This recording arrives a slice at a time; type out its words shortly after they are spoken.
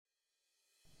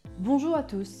Bonjour à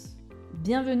tous,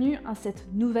 bienvenue à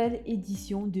cette nouvelle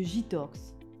édition de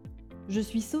JurisTax. Je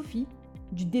suis Sophie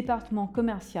du département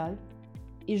commercial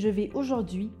et je vais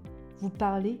aujourd'hui vous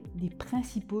parler des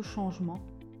principaux changements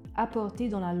apportés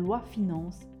dans la Loi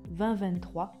Finances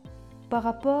 2023 par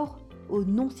rapport aux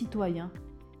non-citoyens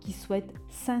qui souhaitent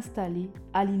s'installer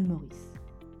à l'île Maurice.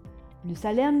 Le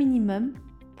salaire minimum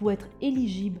pour être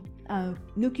éligible à un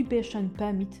Occupation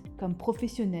Permit comme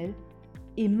professionnel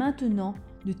est maintenant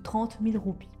de 30 000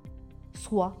 roupies,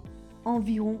 soit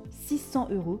environ 600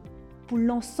 € pour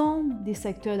l'ensemble des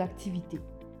secteurs d'activité.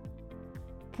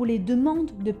 Pour les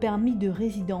demandes de permis de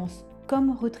résidence comme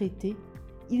retraité,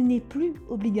 il n'est plus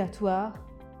obligatoire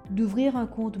d'ouvrir un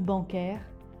compte bancaire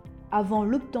avant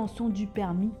l'obtention du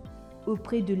permis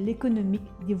auprès de l'Economic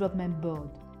Development Board.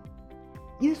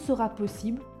 Il sera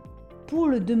possible pour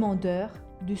le demandeur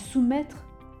de soumettre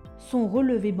son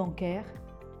relevé bancaire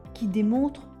qui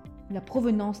démontre la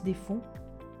provenance des fonds,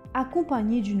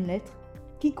 accompagné d'une lettre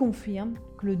qui confirme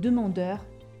que le demandeur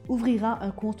ouvrira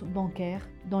un compte bancaire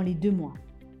dans les 2 mois.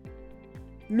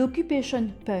 L'Occupation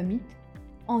Permit,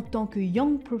 en tant que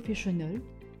Young Professional,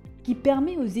 qui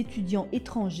permet aux étudiants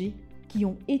étrangers qui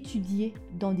ont étudié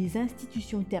dans des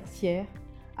institutions tertiaires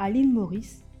à l'île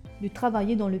Maurice de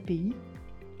travailler dans le pays,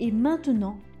 est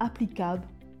maintenant applicable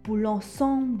pour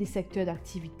l'ensemble des secteurs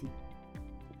d'activité.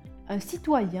 Un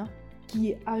citoyen qui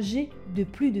est âgé de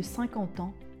plus de 50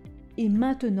 ans est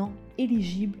maintenant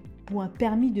éligible pour un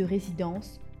permis de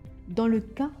résidence dans le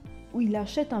cas où il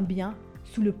achète un bien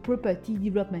sous le Property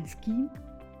Development Scheme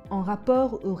en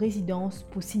rapport aux résidences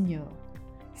pour seniors,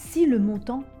 si le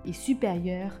montant est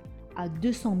supérieur à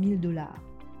 200 000 $.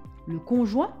 Le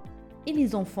conjoint et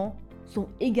les enfants sont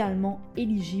également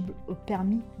éligibles au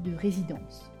permis de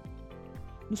résidence.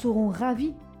 Nous serons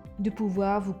ravis de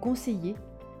pouvoir vous conseiller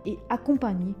et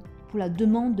accompagner pour la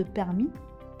demande de permis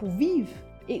pour vivre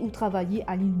et ou travailler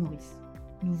à l'île Maurice.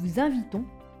 Nous vous invitons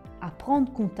à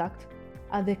prendre contact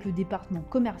avec le département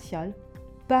commercial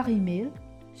par email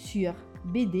sur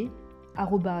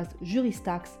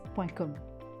bd@juristax.com.